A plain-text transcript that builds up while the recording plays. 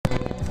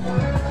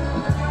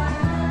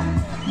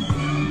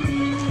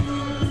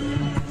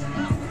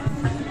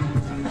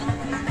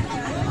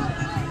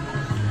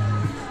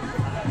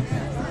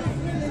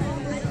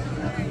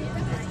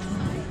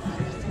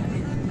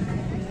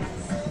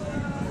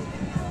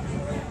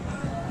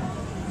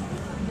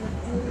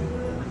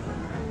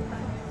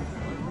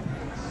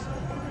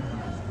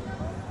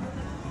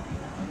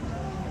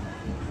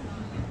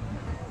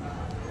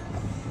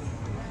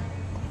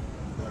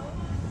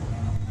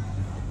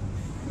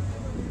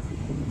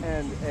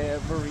and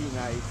every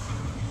night.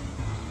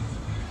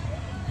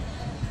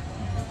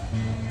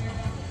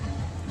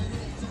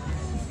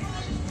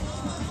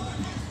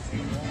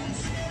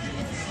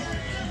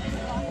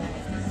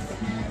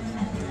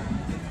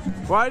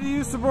 Why do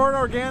you support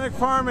organic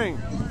farming?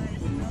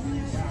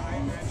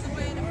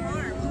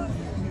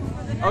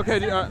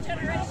 Okay,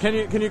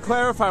 can you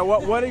clarify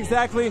what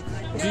exactly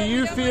do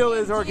you feel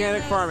is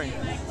organic farming?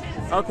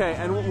 Okay,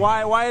 and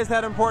why is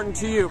that important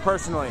to you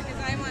personally? Because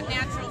I want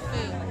natural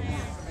food.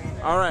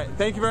 All right,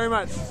 thank you very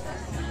much.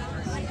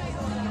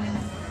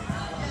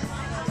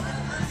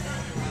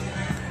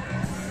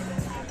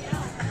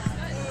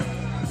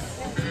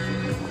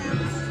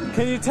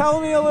 Can you tell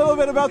me a little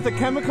bit about the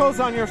chemicals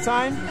on your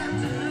sign?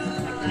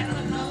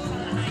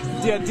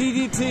 Yeah,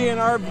 DDT and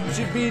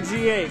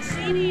RBGH.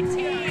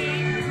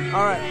 DDT.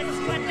 All right. It's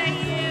what they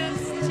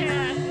use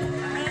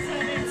as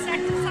an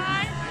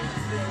insecticide.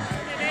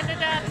 It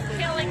ended up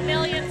killing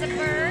millions of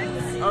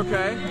birds.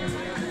 Okay.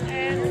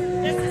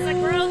 And this is a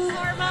growth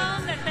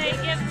hormone that they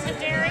give to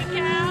dairy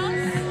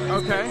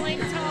cows. Okay.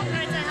 Linked to all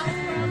kinds of health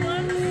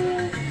problems.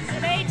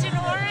 And Agent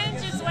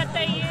Orange is what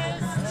they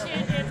used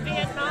in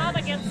Vietnam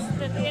against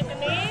the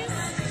Vietnamese.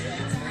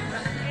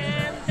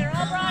 And they're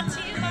all brought to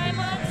you by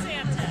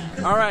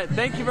Monsanto. All right,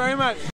 thank you very much.